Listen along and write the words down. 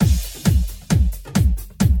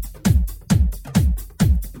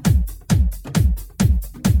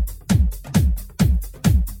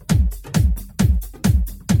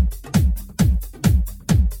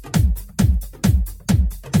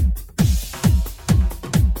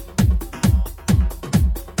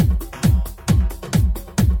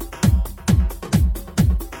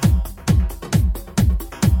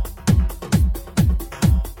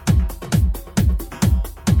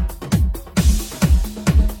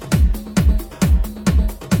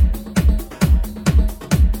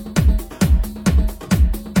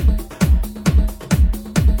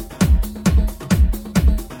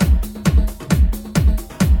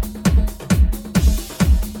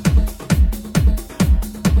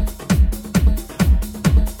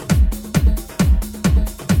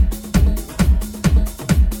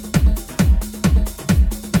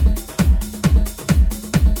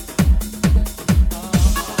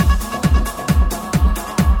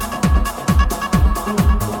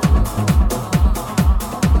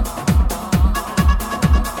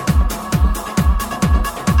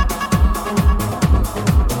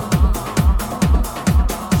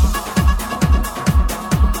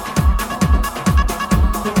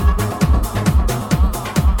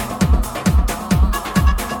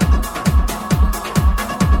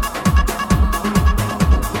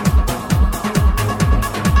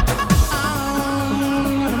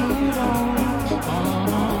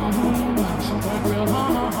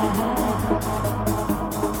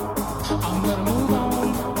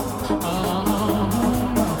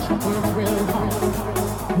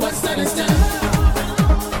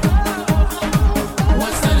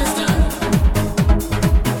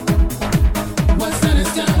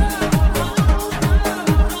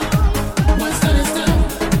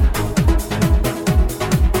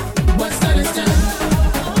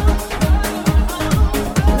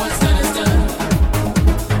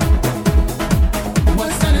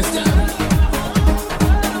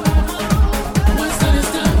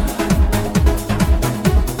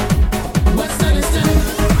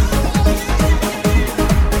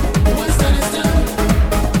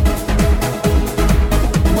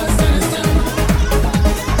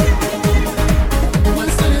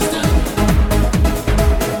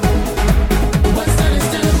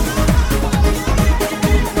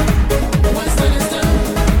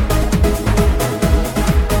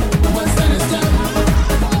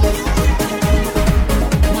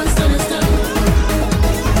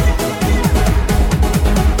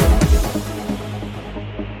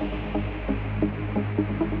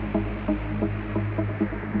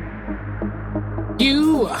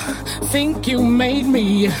Think you made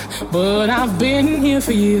me, but I've been here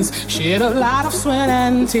for years. Shed a lot of sweat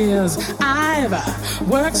and tears. I've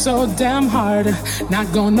worked so damn hard.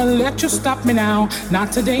 Not gonna let you stop me now.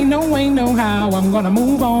 Not today, no way, no how. I'm gonna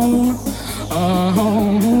move on.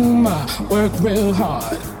 Work real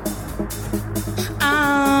hard.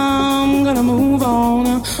 I'm gonna move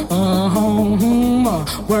on.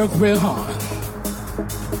 Work real hard.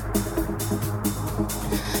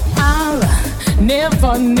 I'll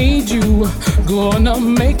never need you. Gonna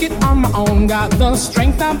make it on my own. Got the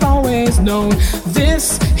strength I've always known.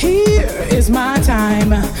 This here is my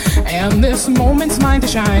time, and this moment's mine to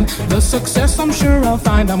shine. The success I'm sure I'll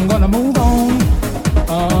find. I'm gonna move on.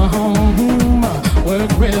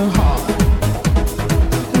 Work real hard.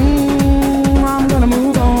 I'm gonna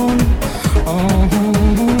move on.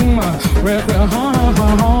 Work real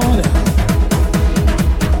hard.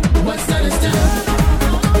 What's done is done.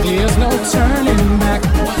 There's no turning back.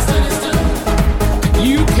 What's done is done.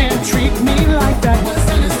 You can't treat me like that. What's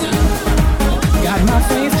done is done. Got my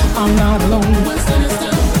faith, I'm not alone. What's done is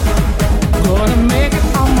done. Gonna make it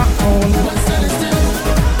on my own. What's done is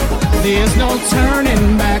done. There's no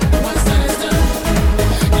turning back. What's done is done.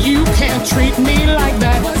 You can't treat me like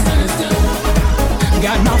that. What's done is done.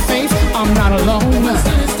 Got my faith, I'm not alone. What's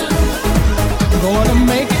done is done. Gonna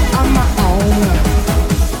make it on my own.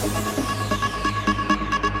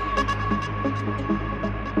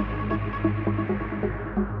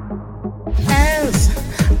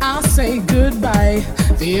 I'll say goodbye.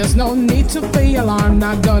 There's no need to be alarmed.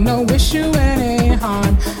 Not gonna wish you any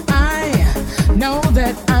harm. I know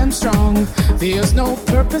that I'm strong. There's no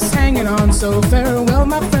purpose hanging on. So farewell,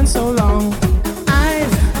 my friend, so long.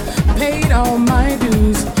 I've paid all my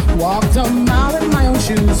dues. Walked a mile in my own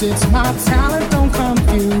shoes. It's my talent, don't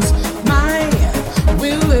confuse. My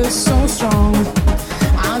will is so strong.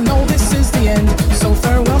 I know this is the end. So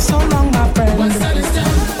farewell, so long, my friend. What's done is done.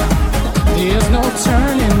 There's no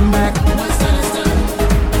turning back. What's done is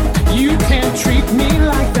done. You can't treat me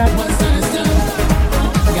like that. What's done is done.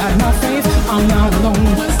 Got my faith, I'm not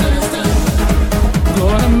alone. What's done is done.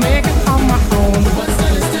 Gonna make it on my own. What's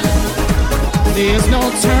done is done. There's no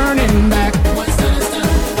turning back. What's done is done.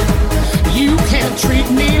 You can't treat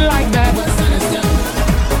me like that. What's done is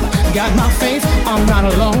done. Got my faith, I'm not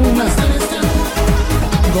alone. What's done is done.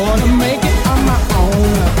 Gonna make it on my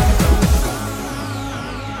own.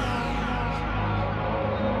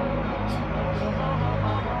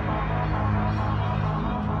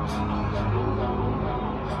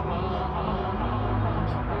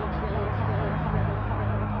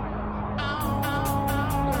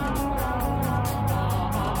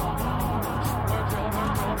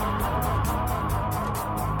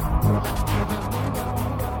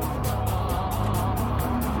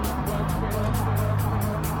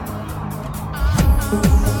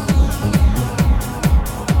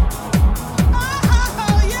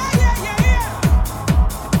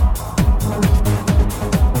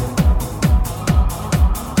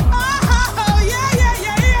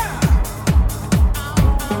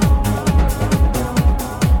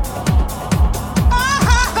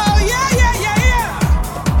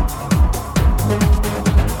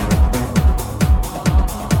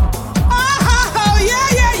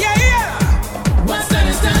 What's done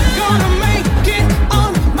is done. Gonna make it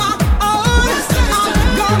on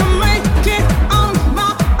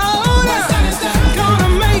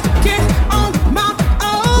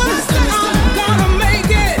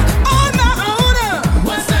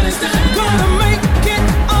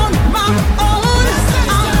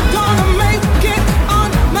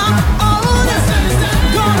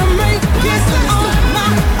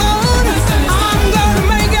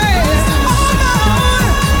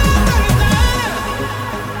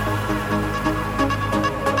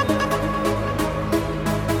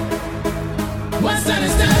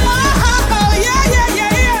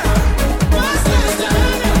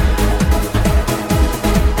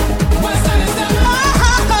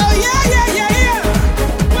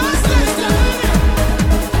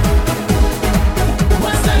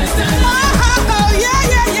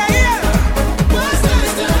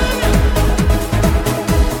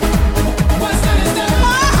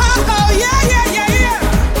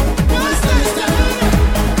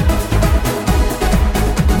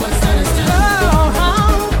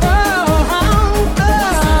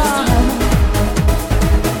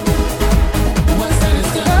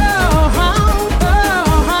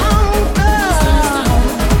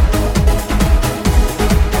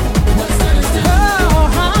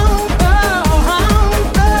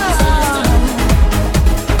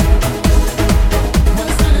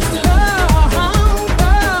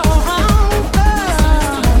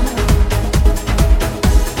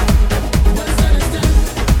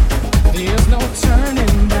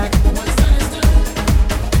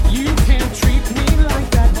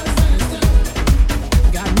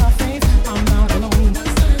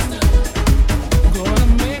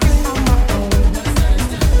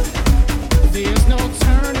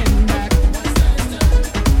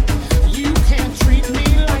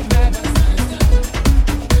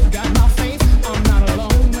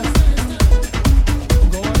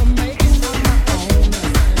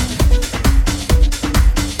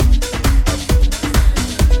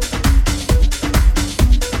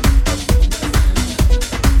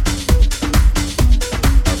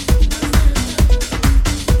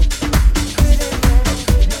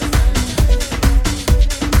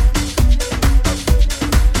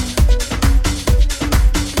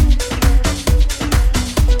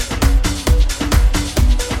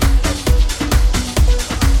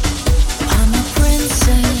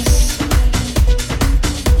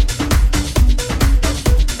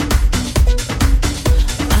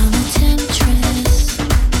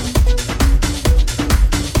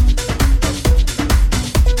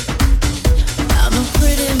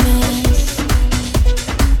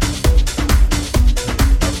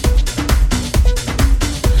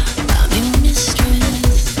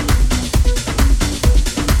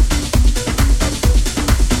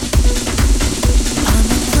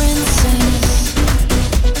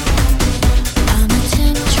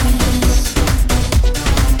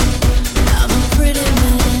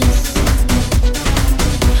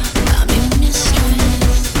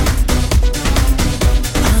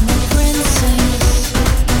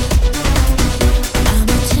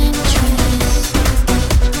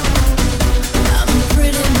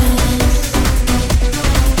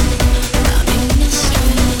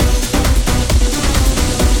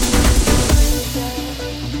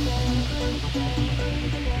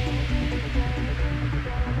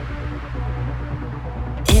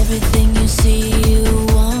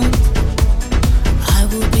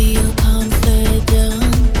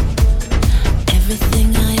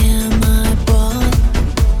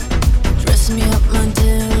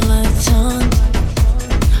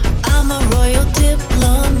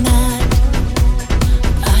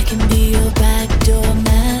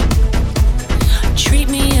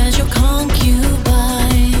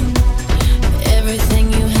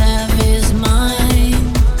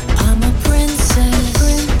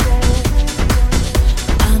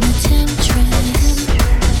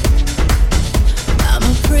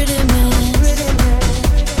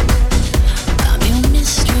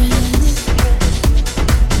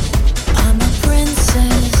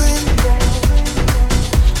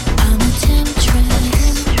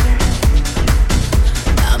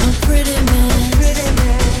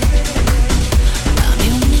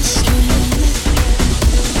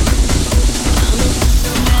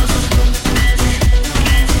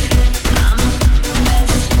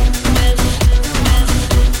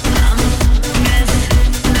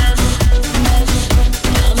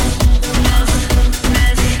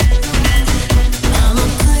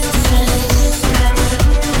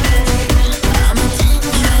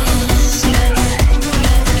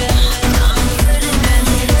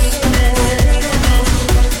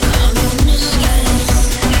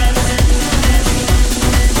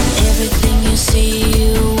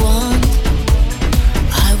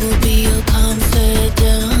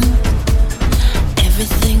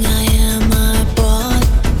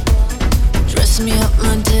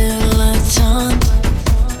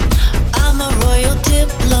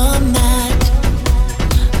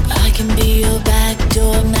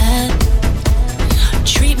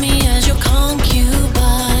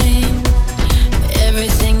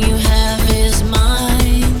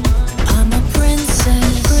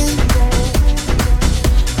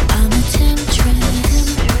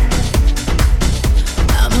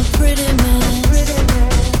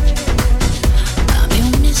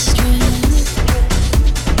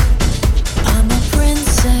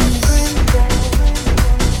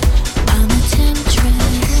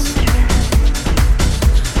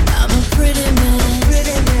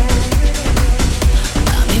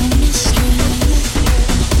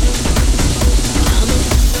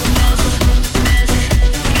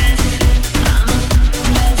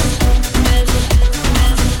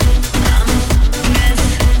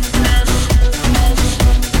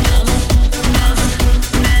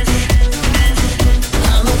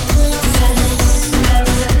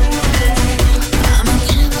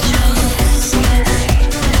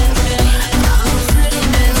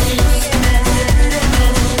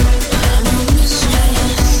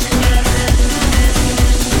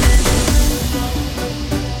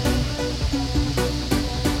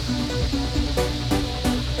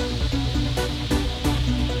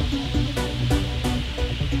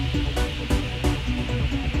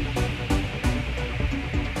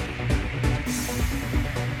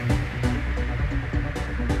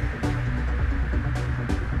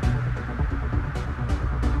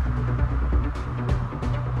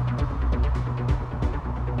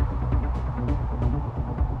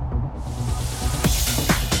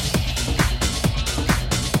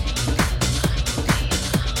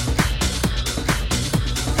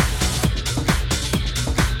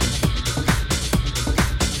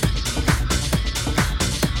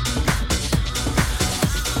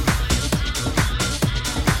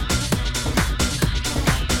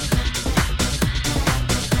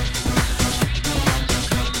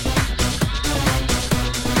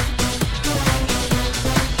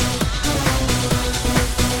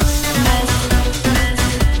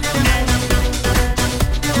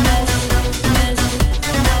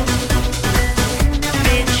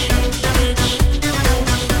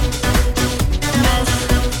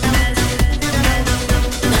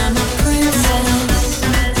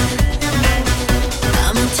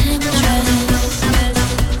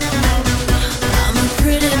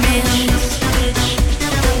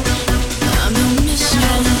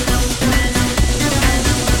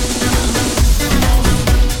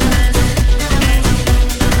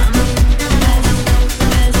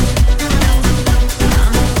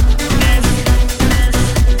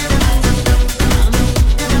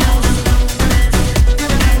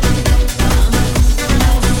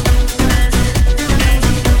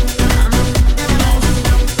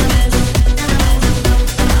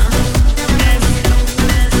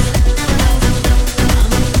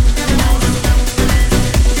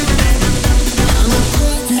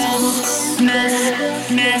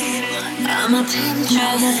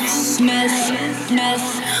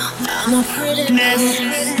I'm a pretty mess.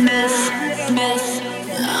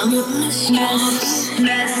 I'm a mess,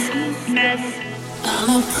 mess. I'm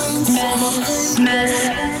a princess, mess.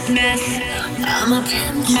 I'm a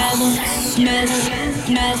pimp, mess. I'm a pretty mess. I'm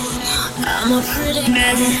a mess. I'm a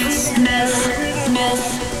princess. I'm a princess. I'm a pretty mess.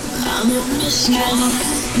 I'm a mistress. I'm a princess. I'm a princess. I'm a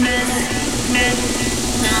pretty mess.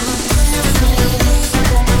 I'm a mistress.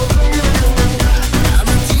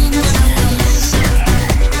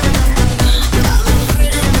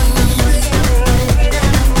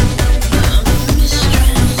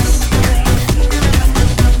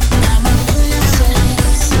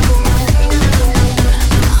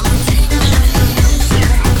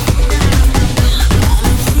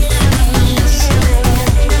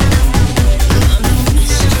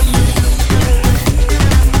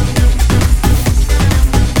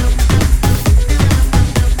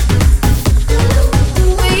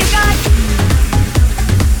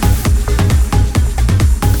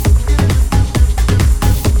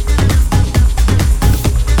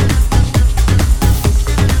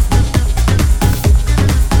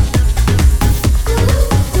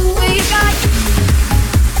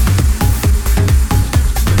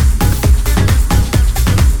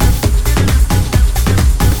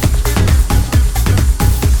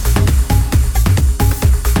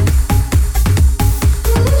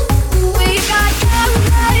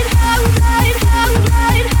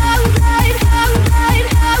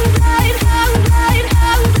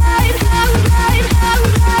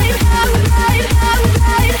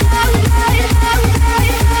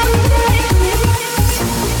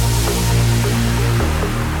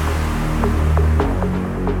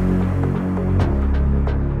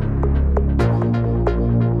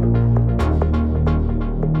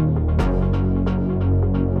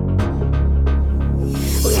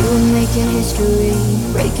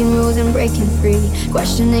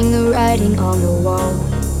 Questioning the writing on the wall.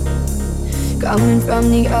 Coming from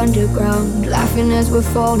the underground, laughing as we're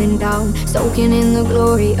falling down, soaking in the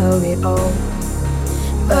glory of it all.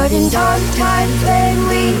 But in dark times when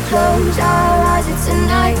we close our eyes, it's a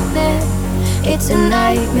nightmare, it's a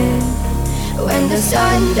nightmare. When the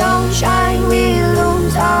sun don't shine, we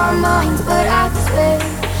lose our minds. But I swear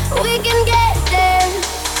we can get there.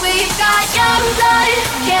 We've got young blood,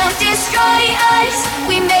 can't destroy us.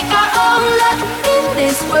 We make our own luck in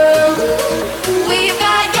this world. We've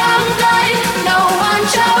got young blood, no one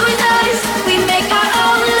chose us. We make our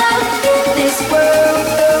own luck in this world.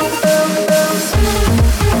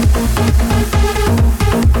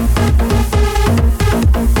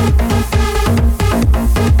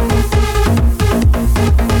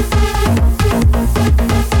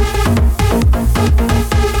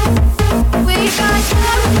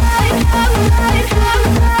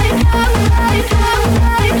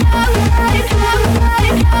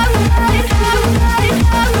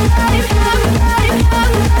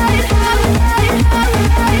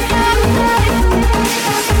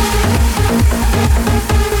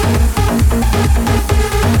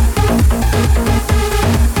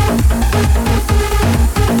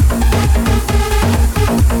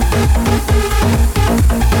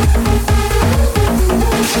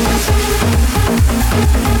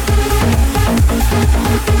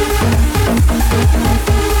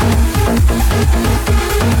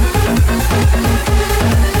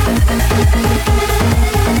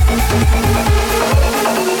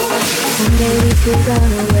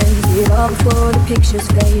 Pictures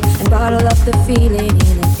fade and bottle up the feeling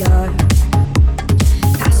in a jar.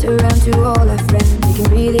 Pass around to all our friends. We can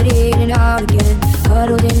breathe it in and out again,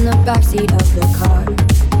 huddled in the backseat of the car.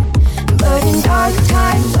 But in dark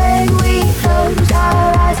times when we close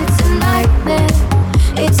our eyes, it's a nightmare,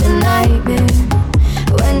 it's a nightmare.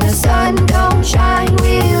 When the sun don't shine,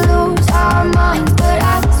 we lose our minds. But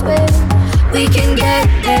I swear we can get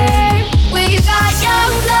there. We've got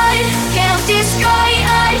young blood, can't destroy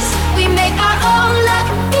us. We make our own luck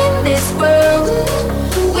in this world.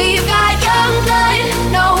 We've got young blood,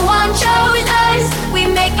 no one chose us. We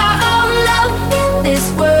make our own love in this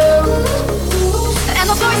world. And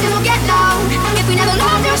those voices will get loud. If we never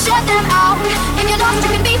learn, they'll shut them out. If you're lost, you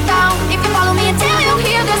can be found. If you follow me until you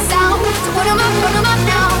hear the sound. So put 'em up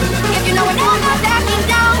now. If you know we're never backing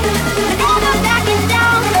down, we're never backing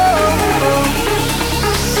down. Oh.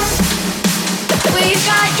 We've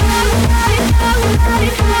got young blood,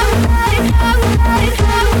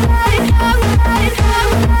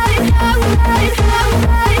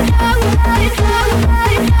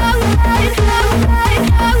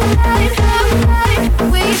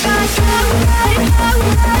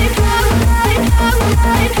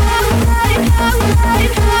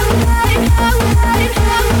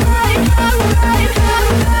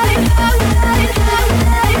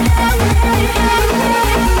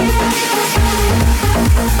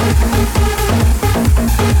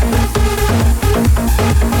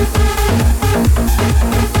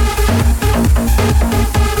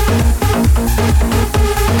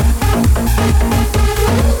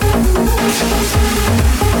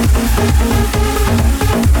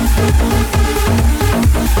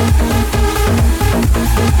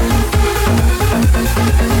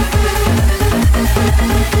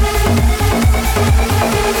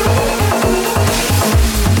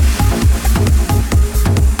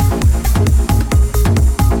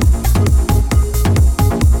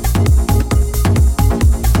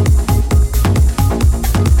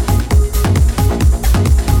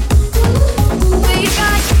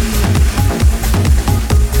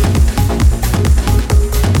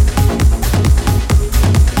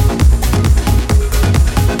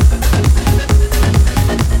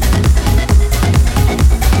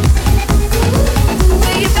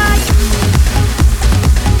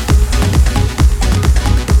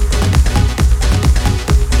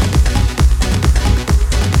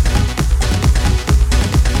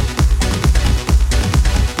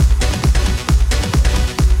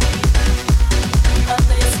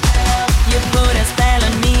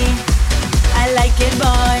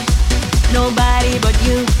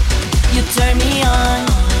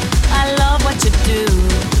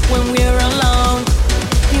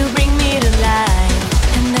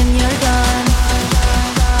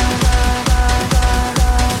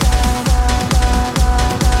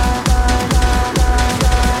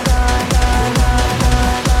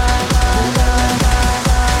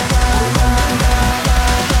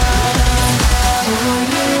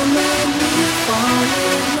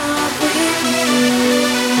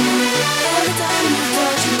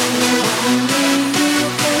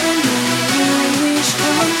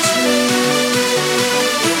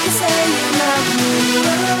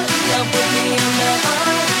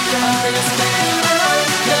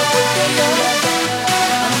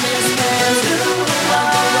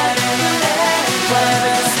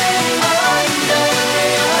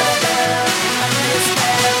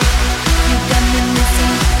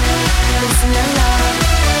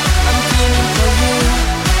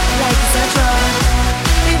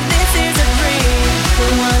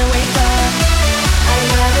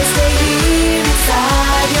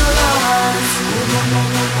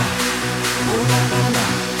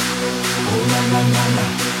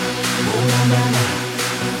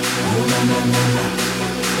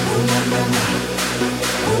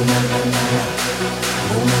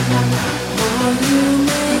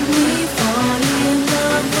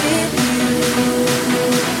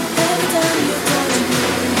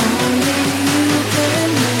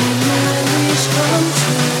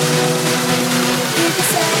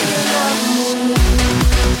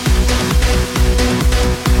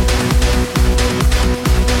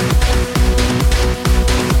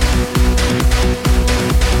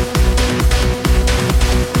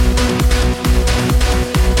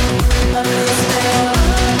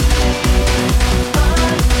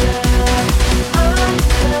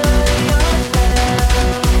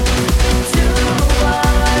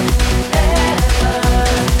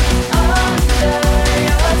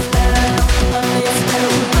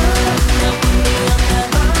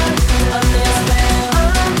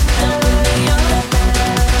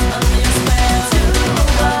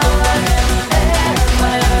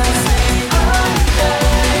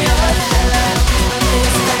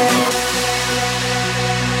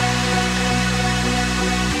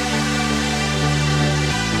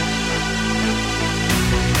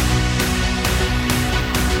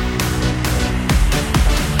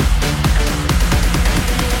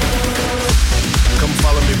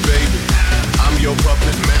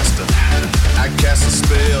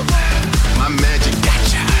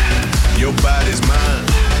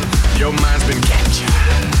 Your mind's been captured.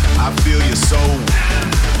 I feel your soul.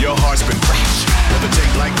 Your heart's been crashed.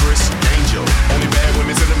 Levitate like Chris Angel. Only bad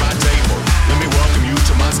women sitting at my table. Let me welcome you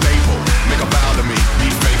to my stable. Make a vow to me,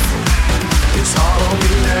 be faithful. It's all on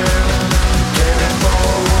me now. Get that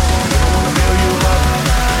ball. Never wanna build you up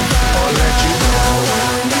or let you go.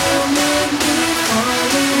 You make me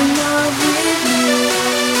fall in love with you.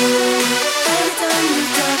 Every time you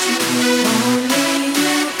touch me, only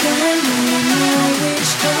you can make my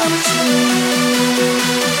wish come true.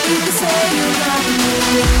 You can say you love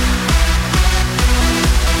me.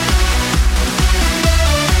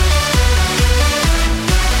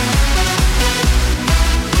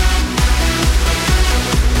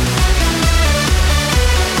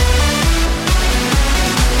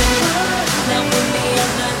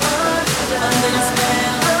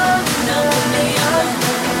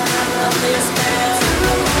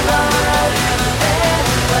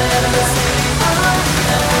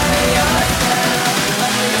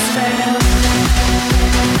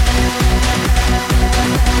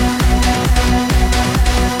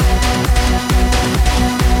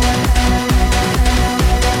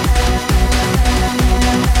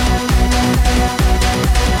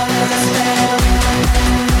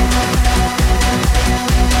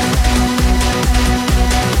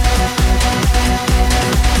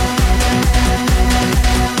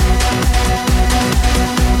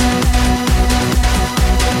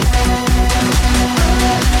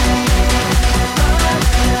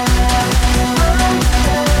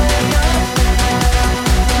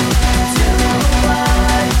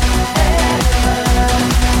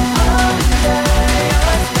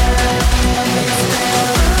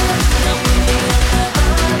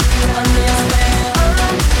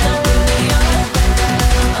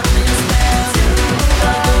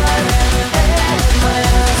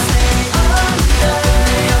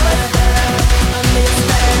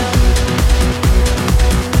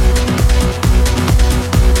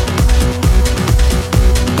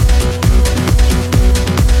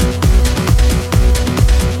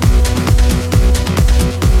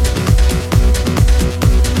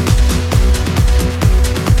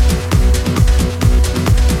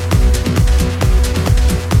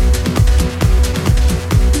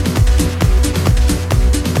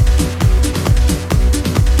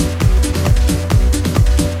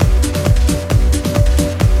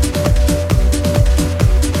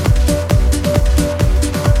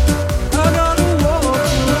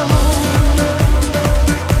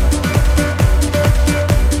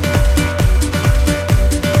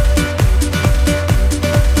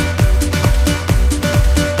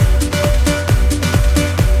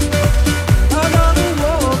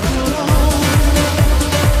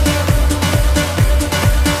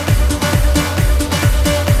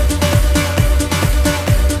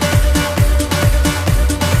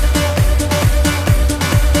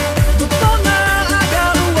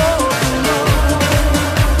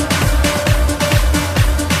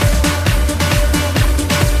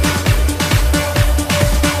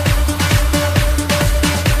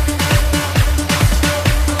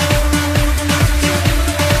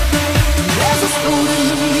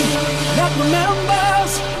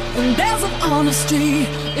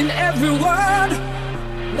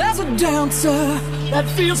 That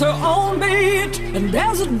feels her own beat, and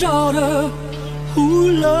there's a daughter who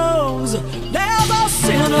loves. There's a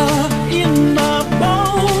sinner in my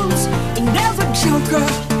bones, and there's a joker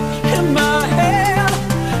in my head.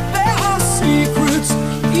 There are secrets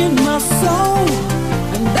in my soul,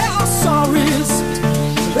 and there are sorries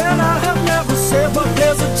that I have never said. But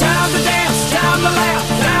there's a time to dance, time to laugh,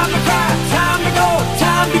 time to cry, time to go,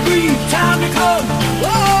 time to grieve, time to come. Oh,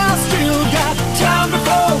 I still got time to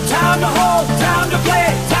fold, time to hold, time to play,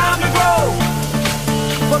 time to grow.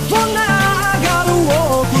 But for now I gotta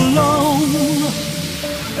walk alone.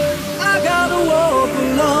 I gotta walk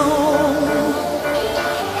alone.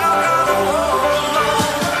 I gotta walk alone.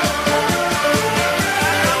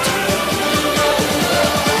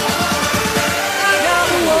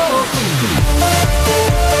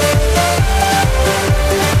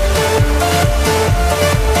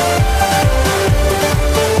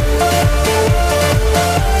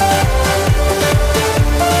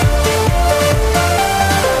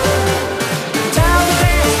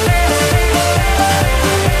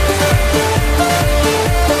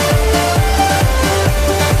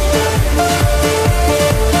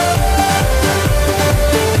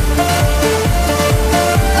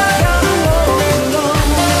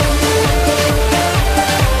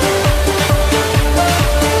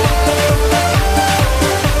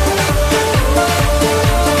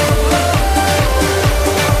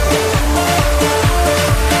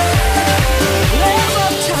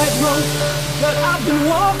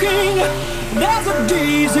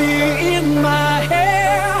 daisy in my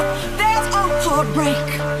hair. There's a heartbreak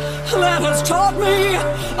that has taught me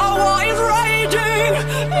a war is raging,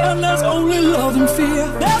 and there's only love and fear.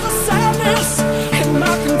 There's a sadness in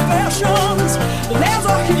my confessions. There's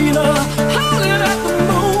a healer howling at the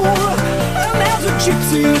moon, and there's a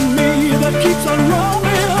gypsy in me that keeps on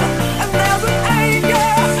roaming, and there's an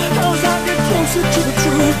anger as I get closer to the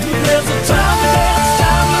truth. There's a time to dance,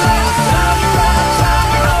 time to laugh, time to ride, time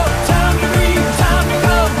to go, time to dream, time to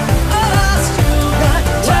go. I still got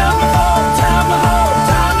time to fall, time to hold,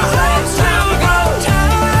 time to hold, time to go.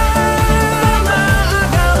 Time I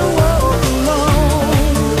gotta walk alone.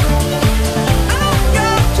 I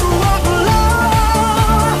got to walk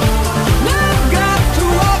alone.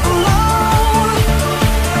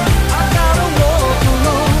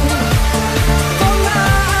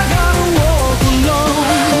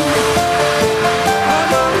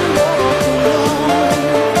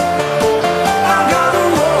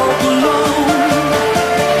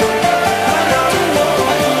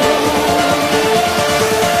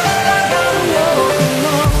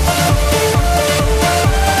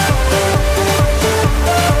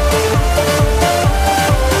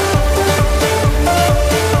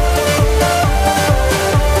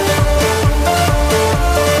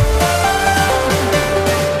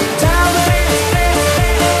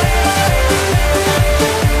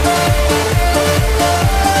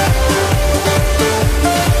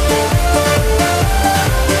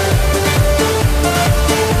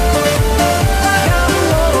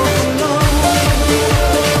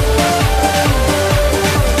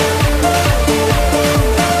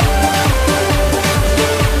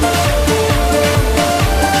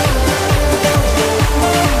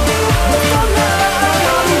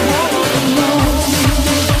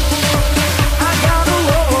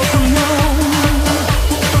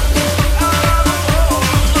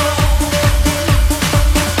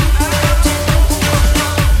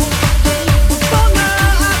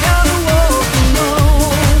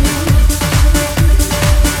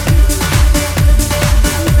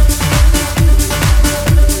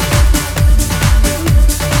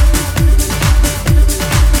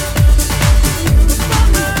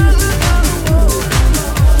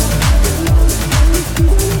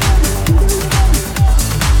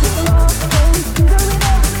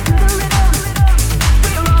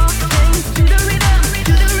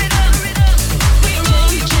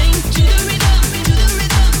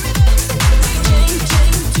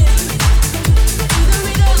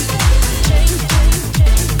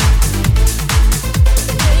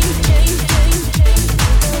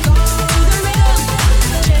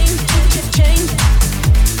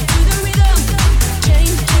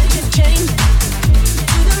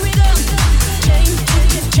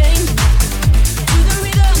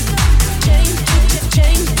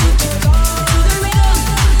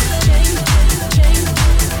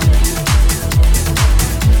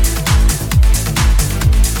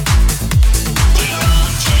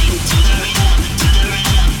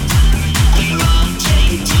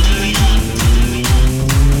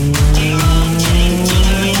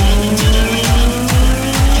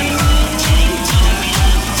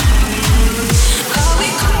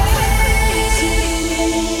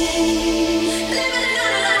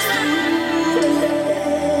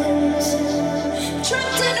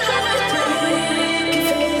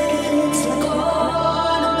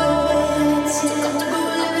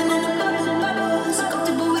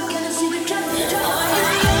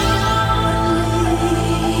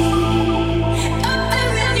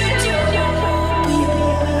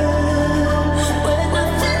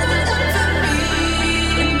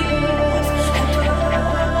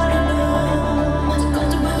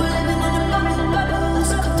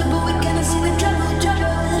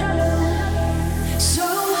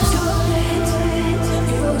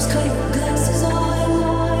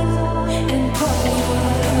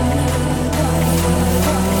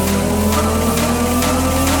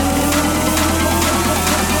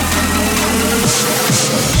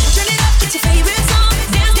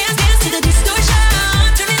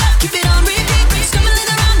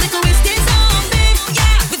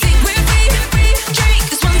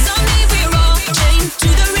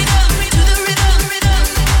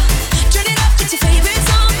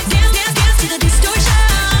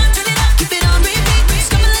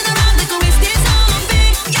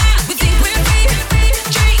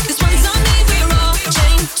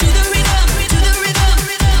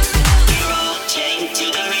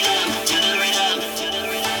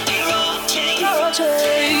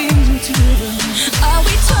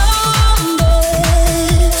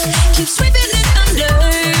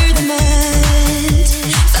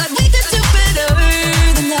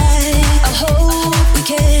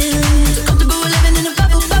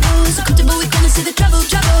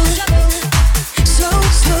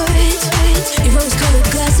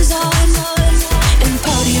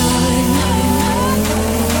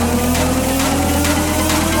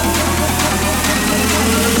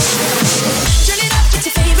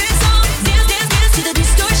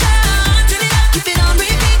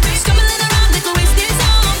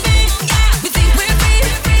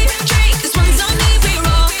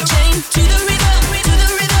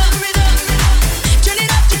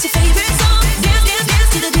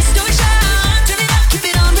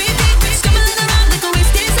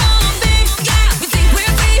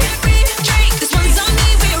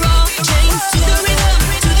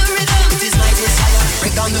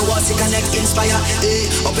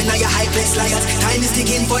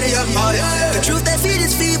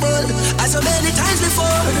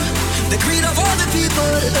 beat of all the people.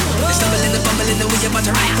 They stumbling and bumbling and we about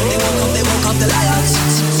to riot. They woke up the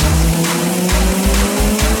lions.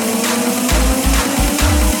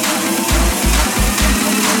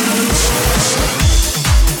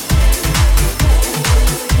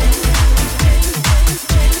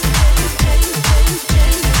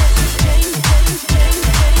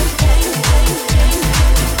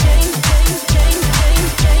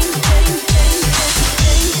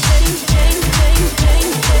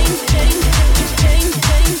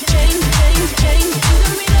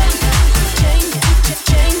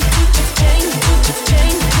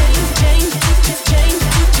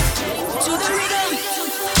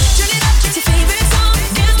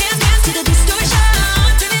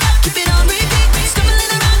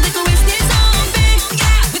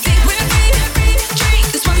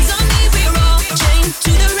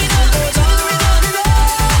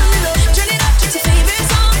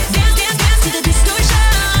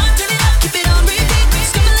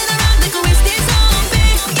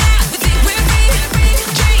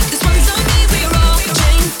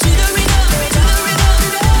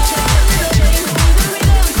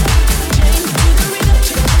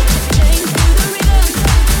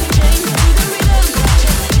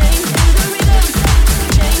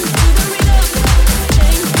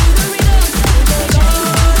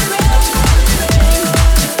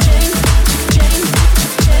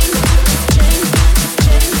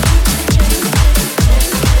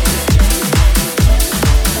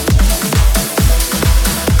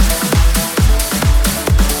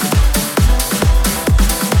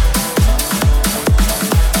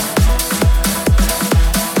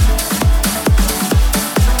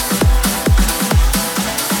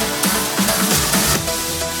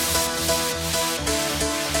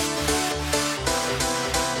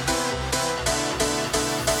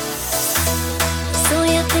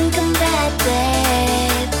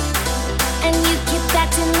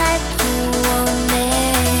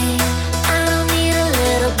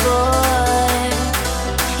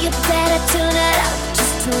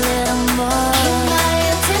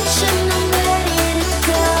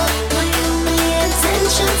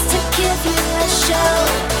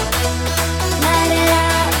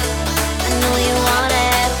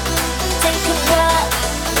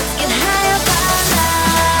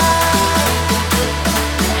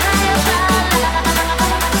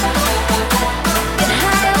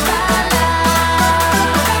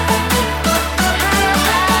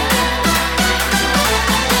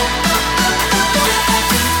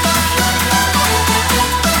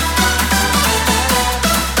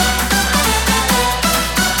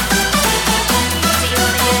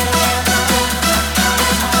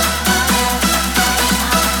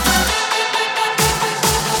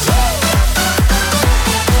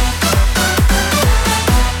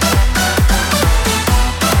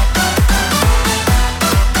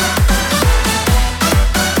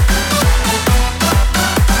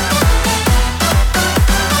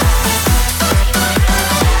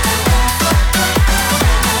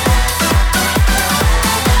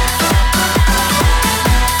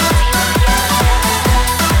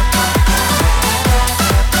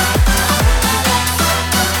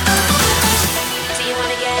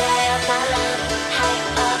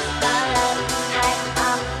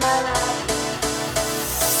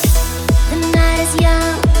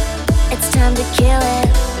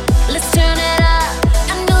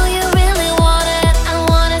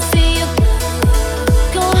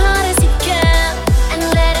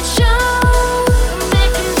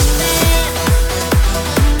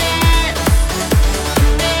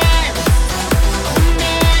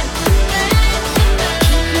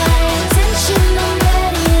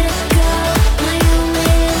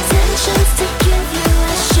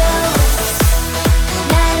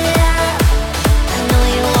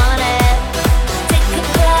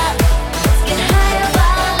 Get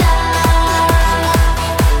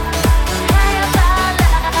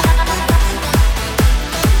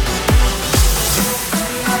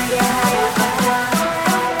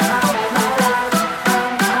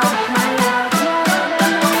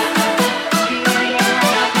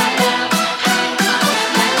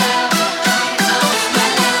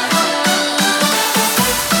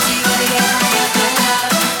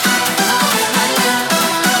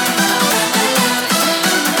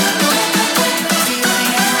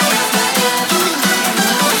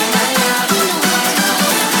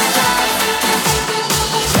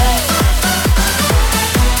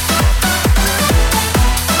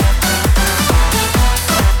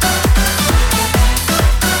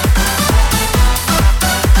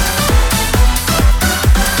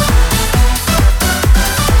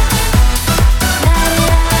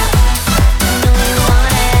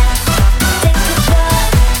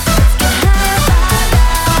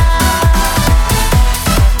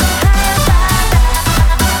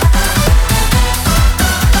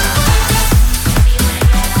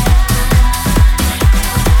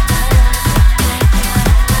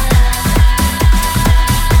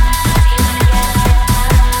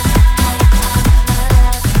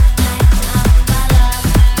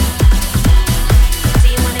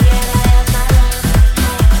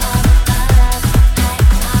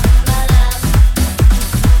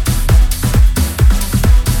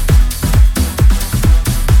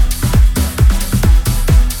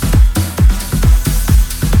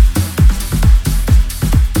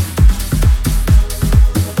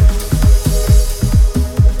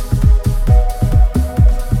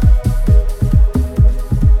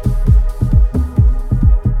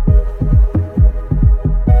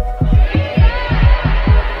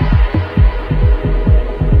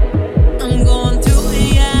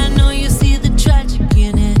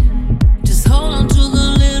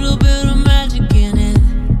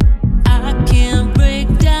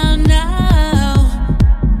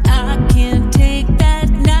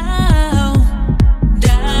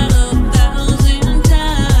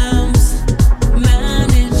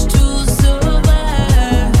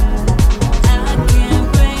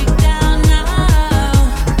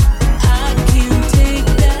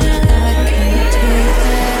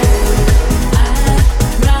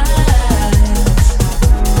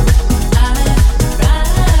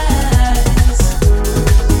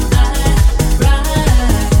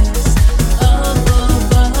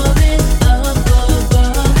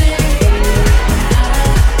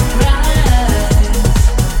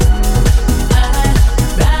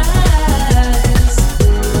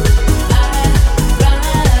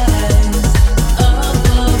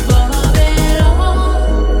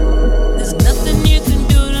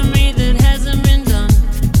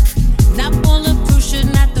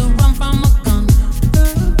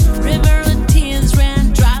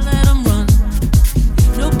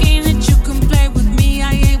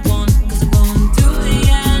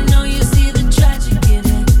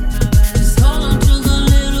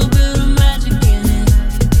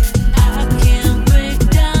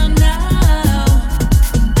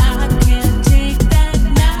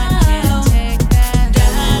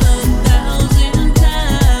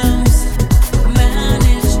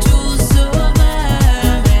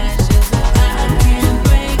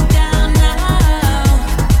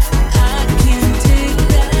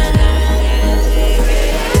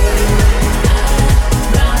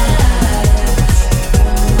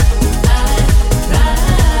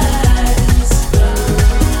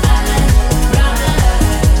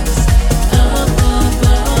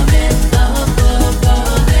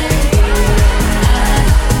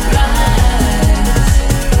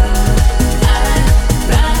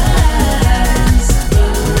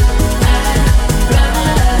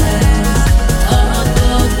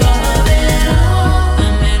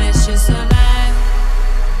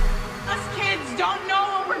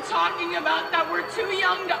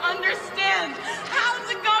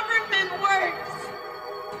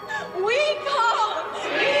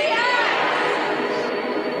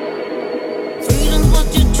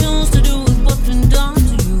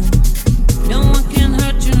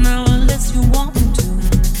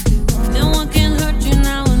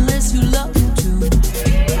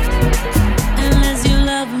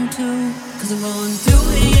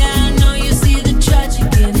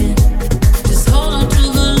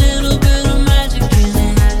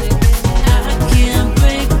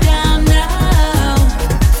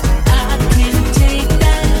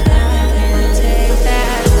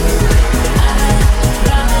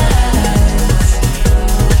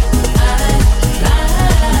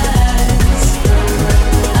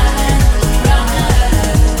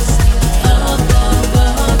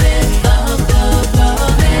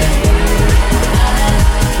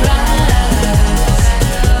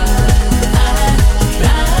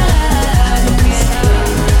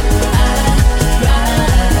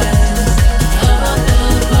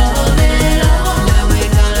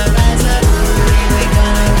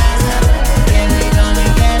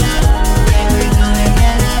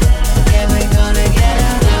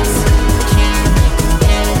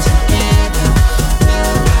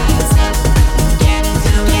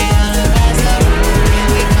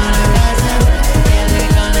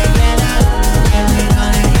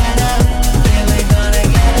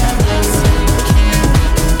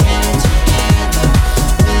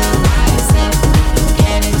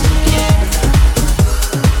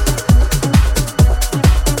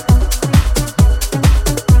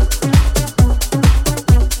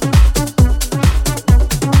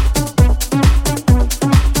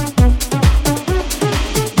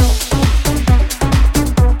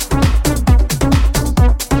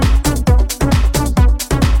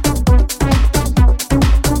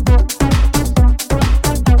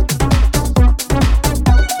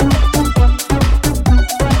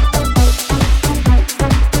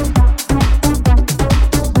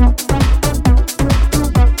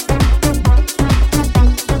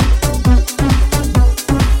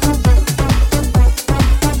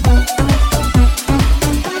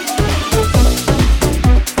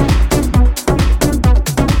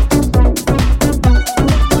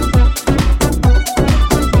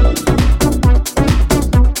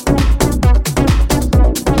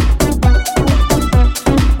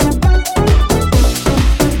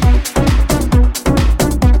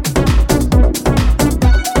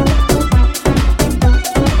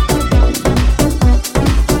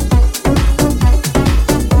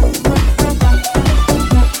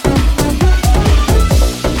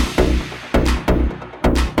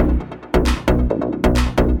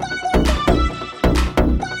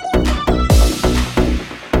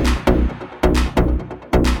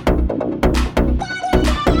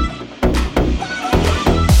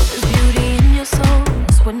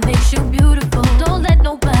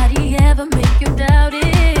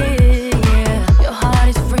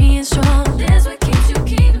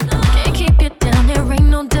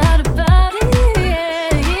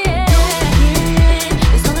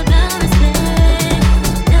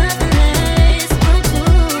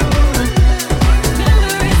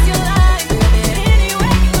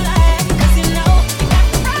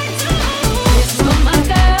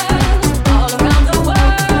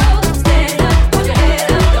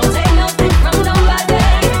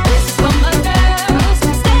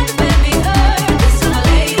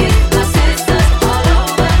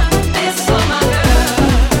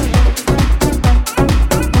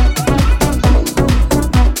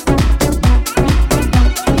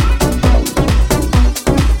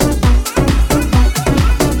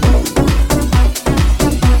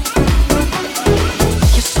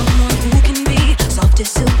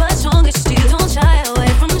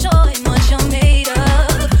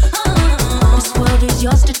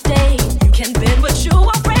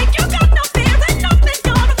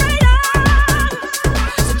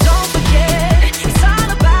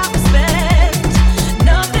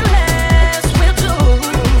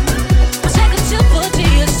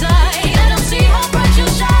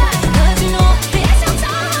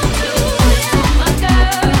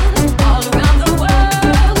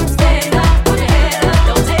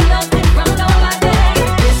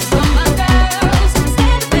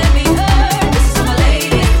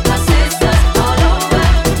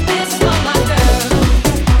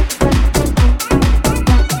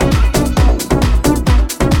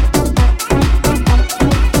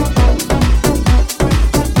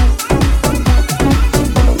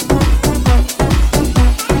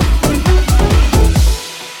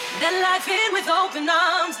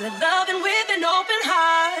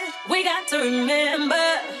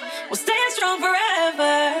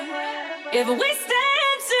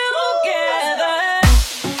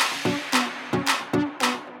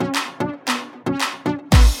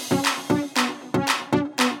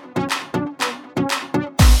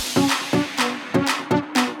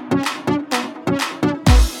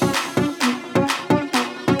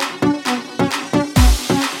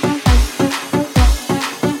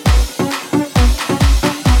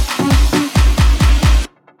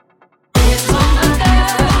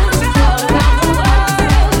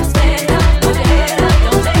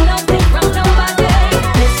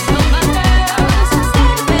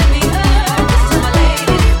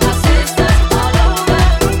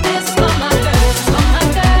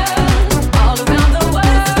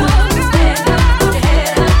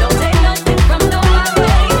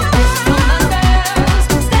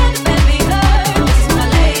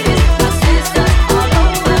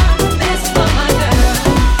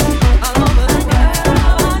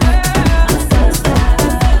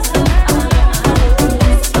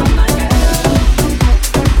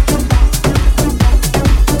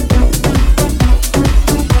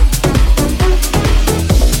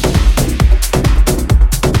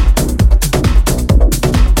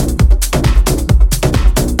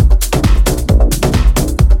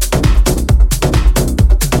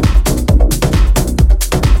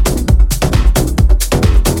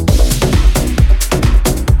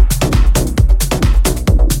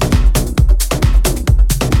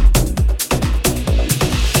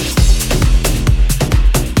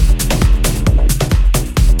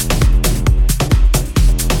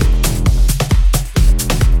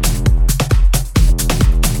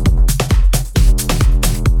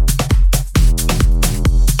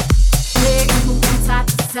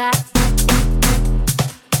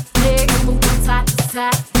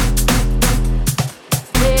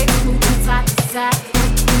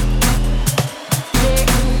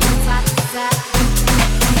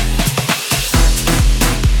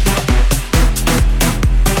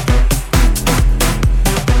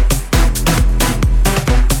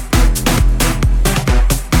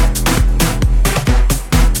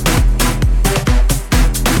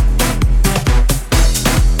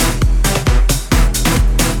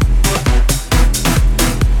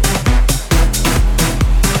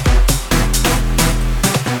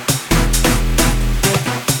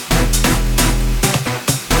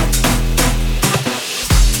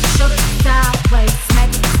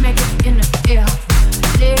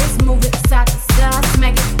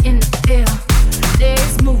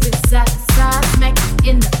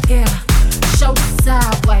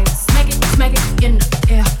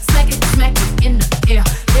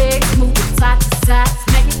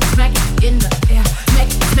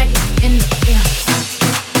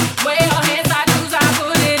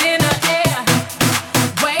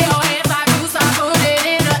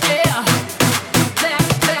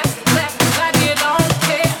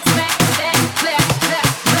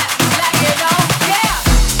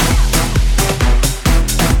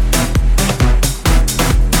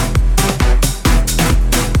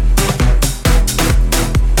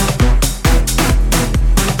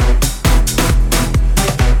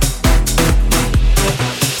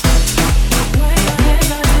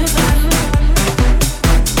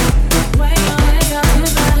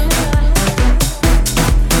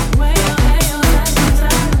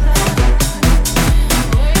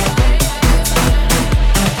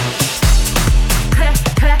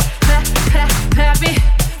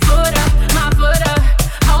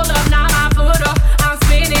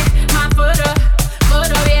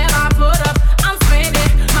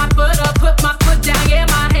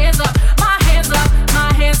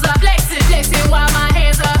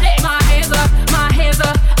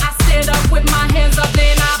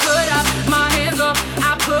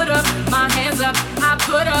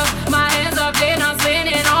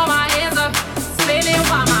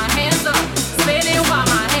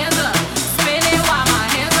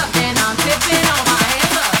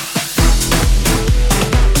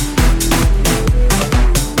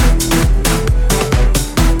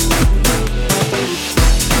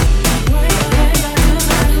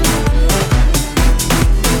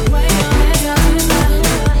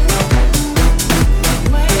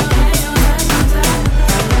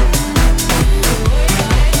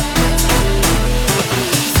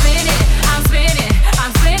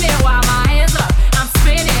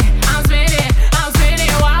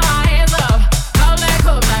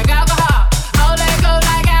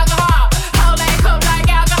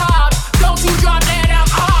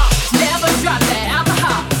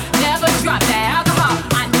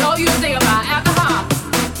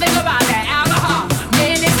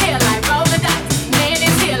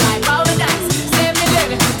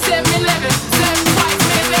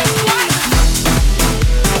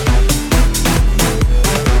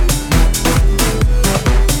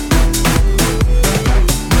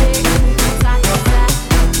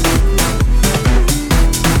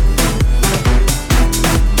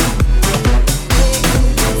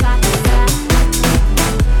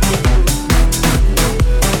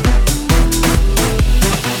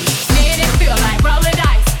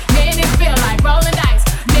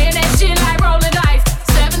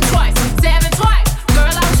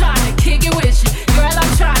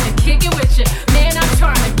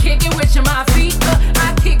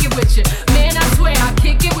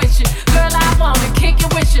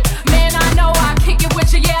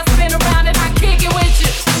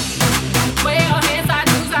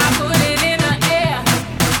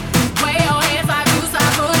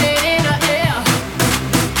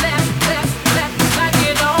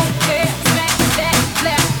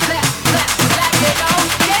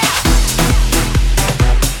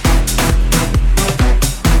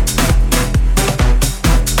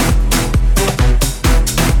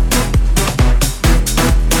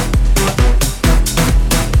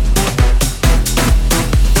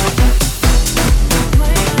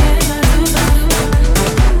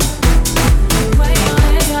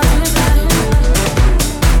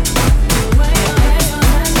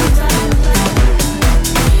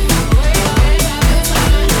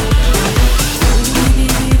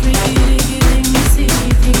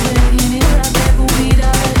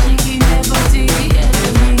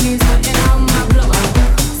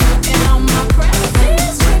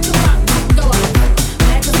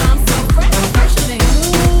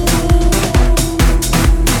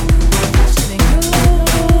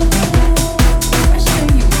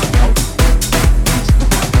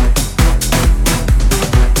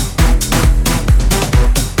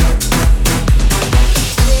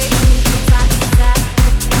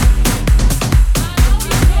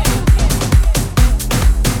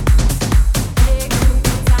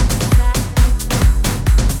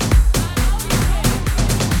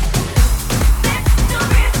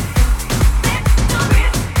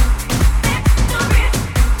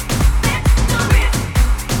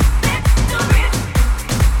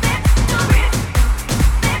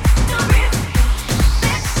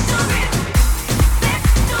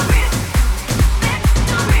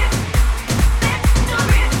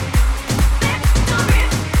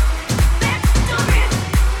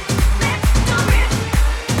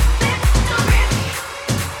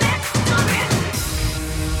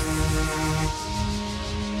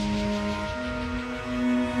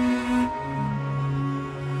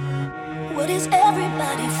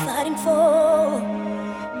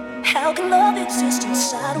How can love exist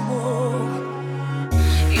inside a wall?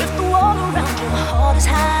 If the wall around your heart is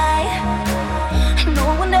high, no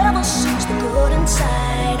one ever sees the good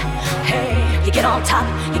inside. Hey, you get on top,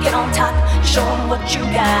 you get on top, you show 'em what you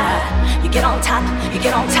got. You get on top, you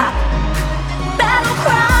get on top. Battle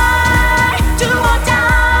cry, do or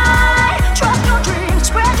die. Trust your dreams,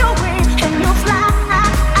 spread your wings, and you'll fly.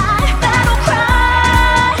 Battle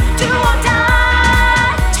cry, do or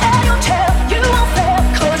die. Tell your tale, you won't fail,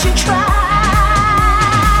 'cause you try.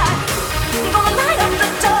 Gonna light up the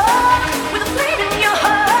dark with a flame in your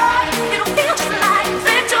heart. It'll feel just like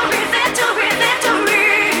victory, victory, victory.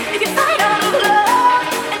 If you fight out of love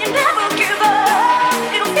and you never give up,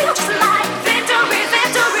 it'll feel just like victory,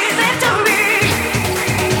 victory, victory.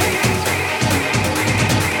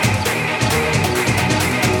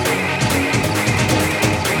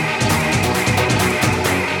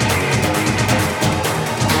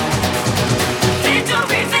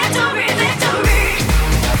 Victory, victory, victory.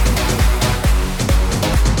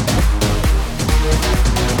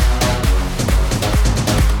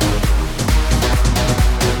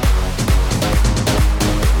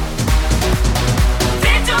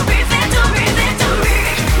 Victory, victory, victory.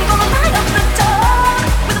 Gonna light up the dark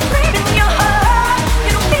with a flame in your heart.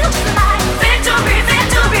 It'll feel just like victory,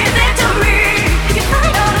 victory, victory. If you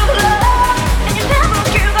fight out of love and you never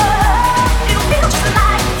give up, it'll feel just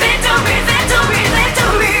like victory, victory,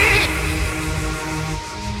 victory.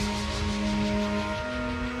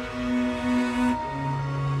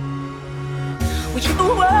 Will you the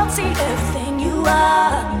world see everything you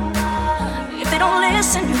are? If they don't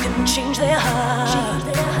listen, you can change their heart.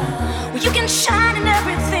 Well, you can shine in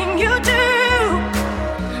everything you do.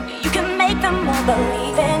 You can make them all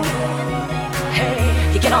believe in you. Hey,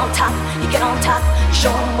 you get on top, you get on top, you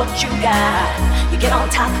show 'em what you got. You get on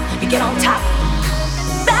top, you get on top.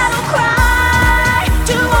 Battle cry,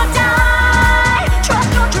 do or die. Trust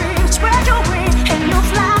your dreams, spread your wings, and you'll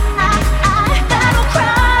fly. Battle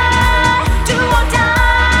cry, do or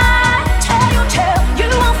die. Tell your tale, you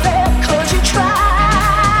won't fail, 'cause you try.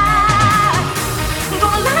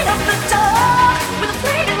 Gonna light up the dark with a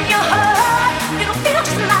flame in your heart. It'll feel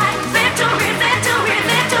just like victory, victory,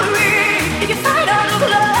 victory. If you fight out of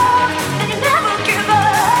love and you never give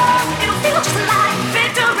up, it'll feel just like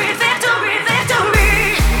victory, victory, victory.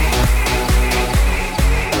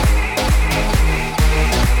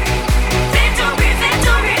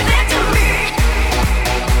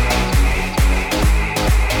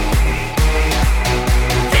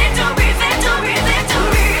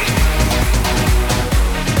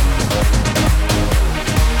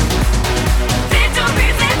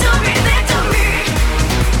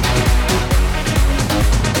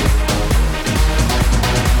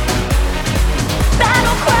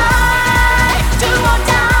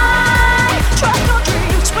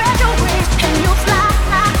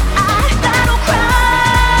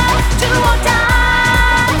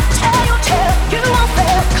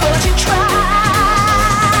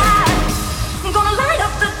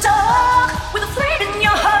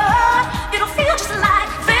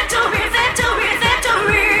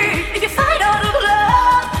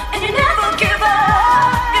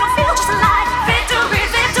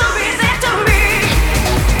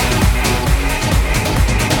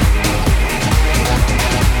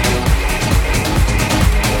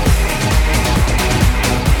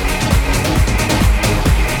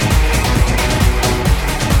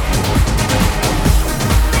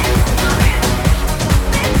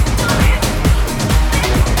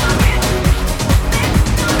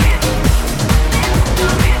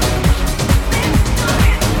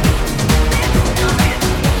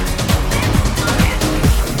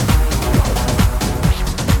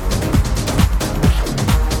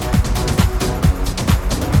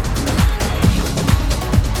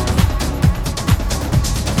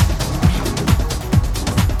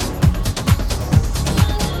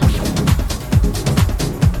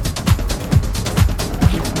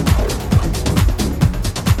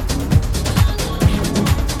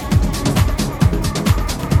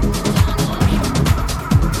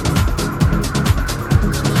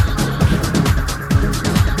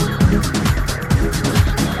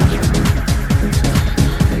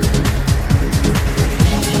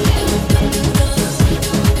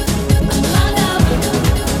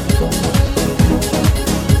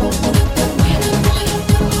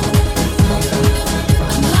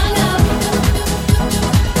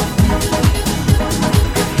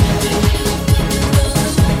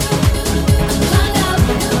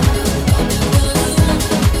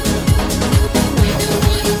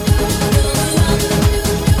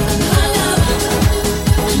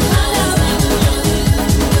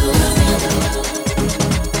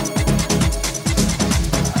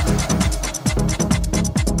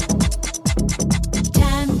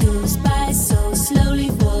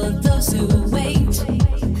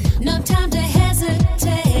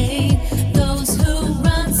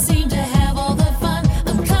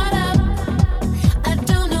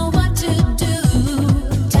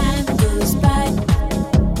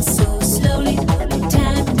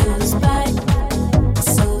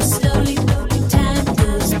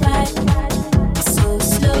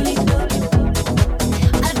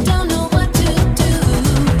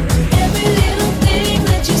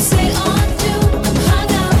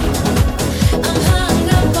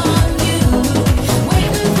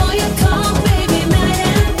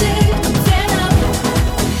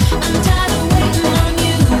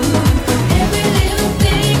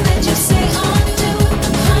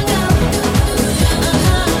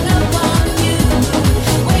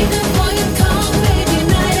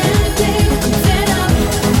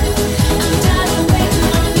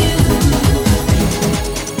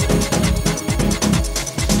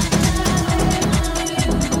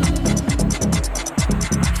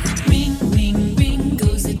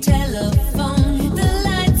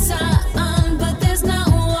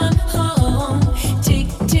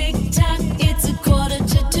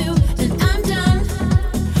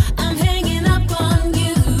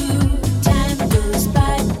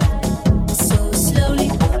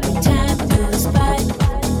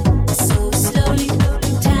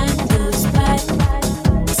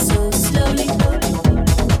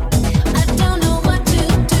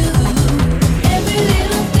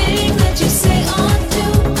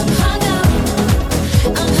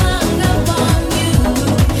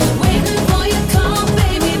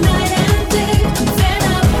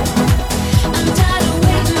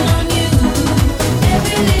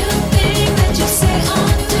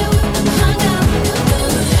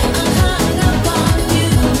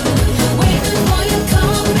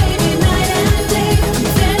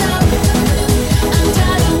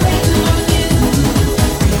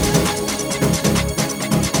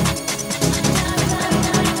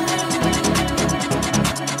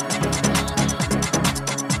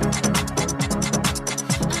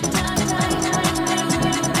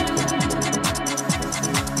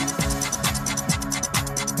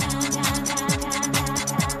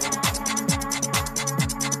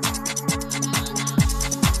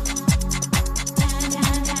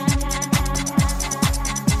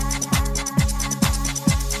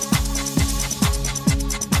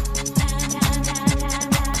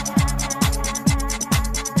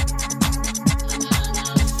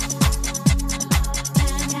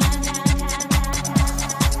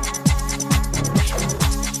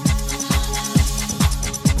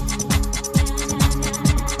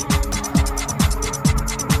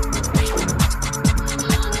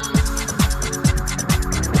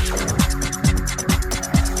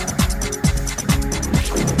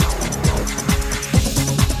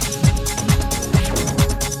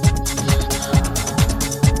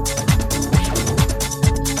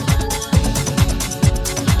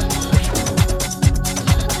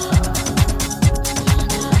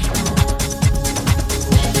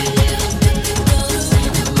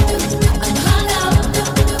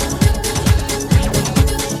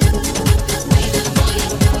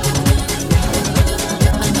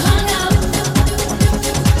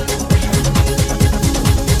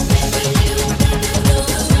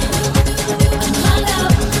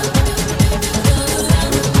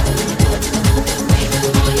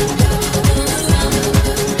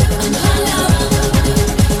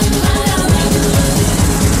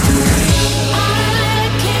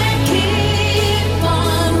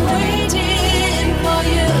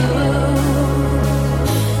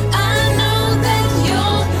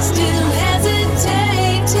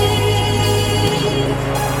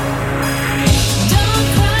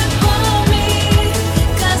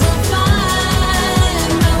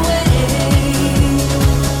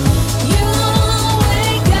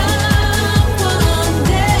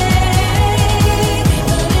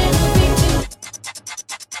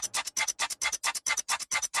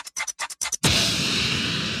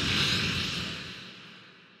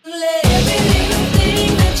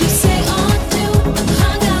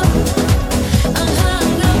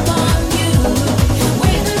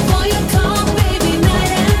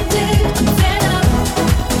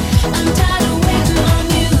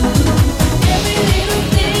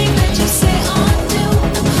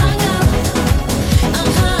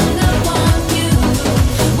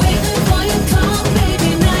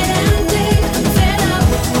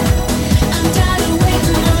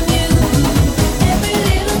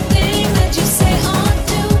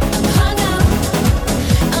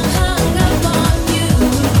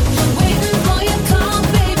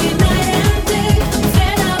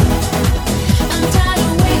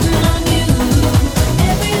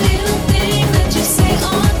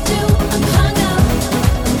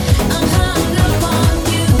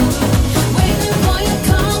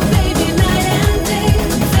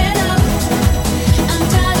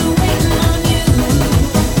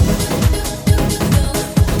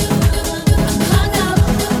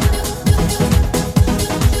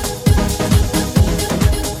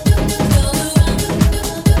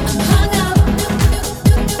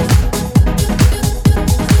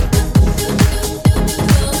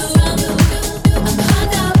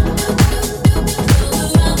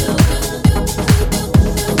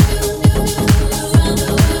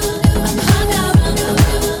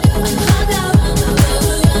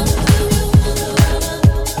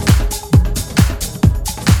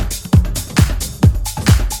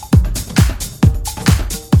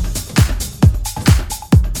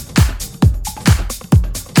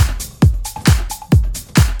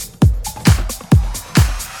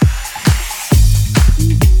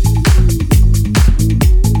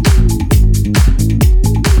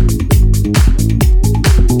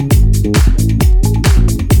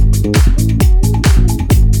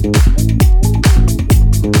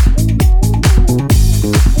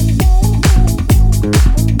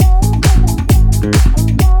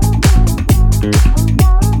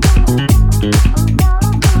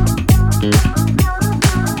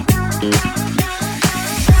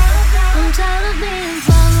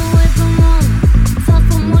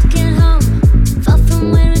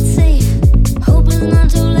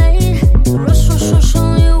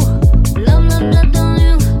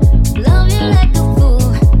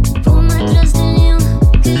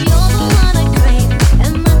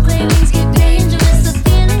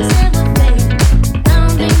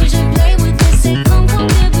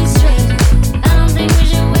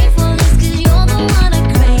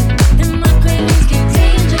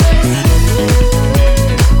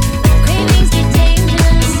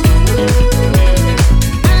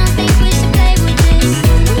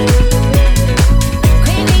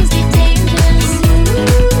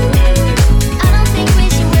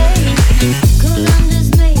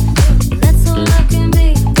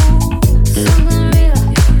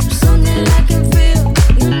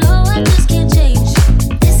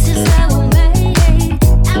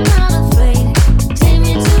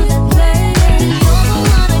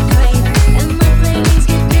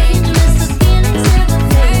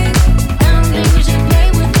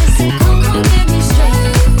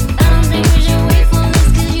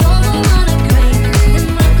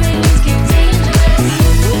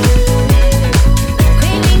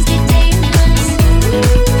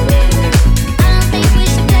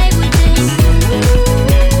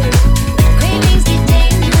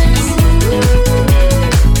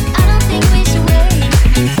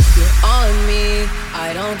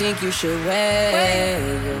 wish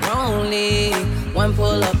away.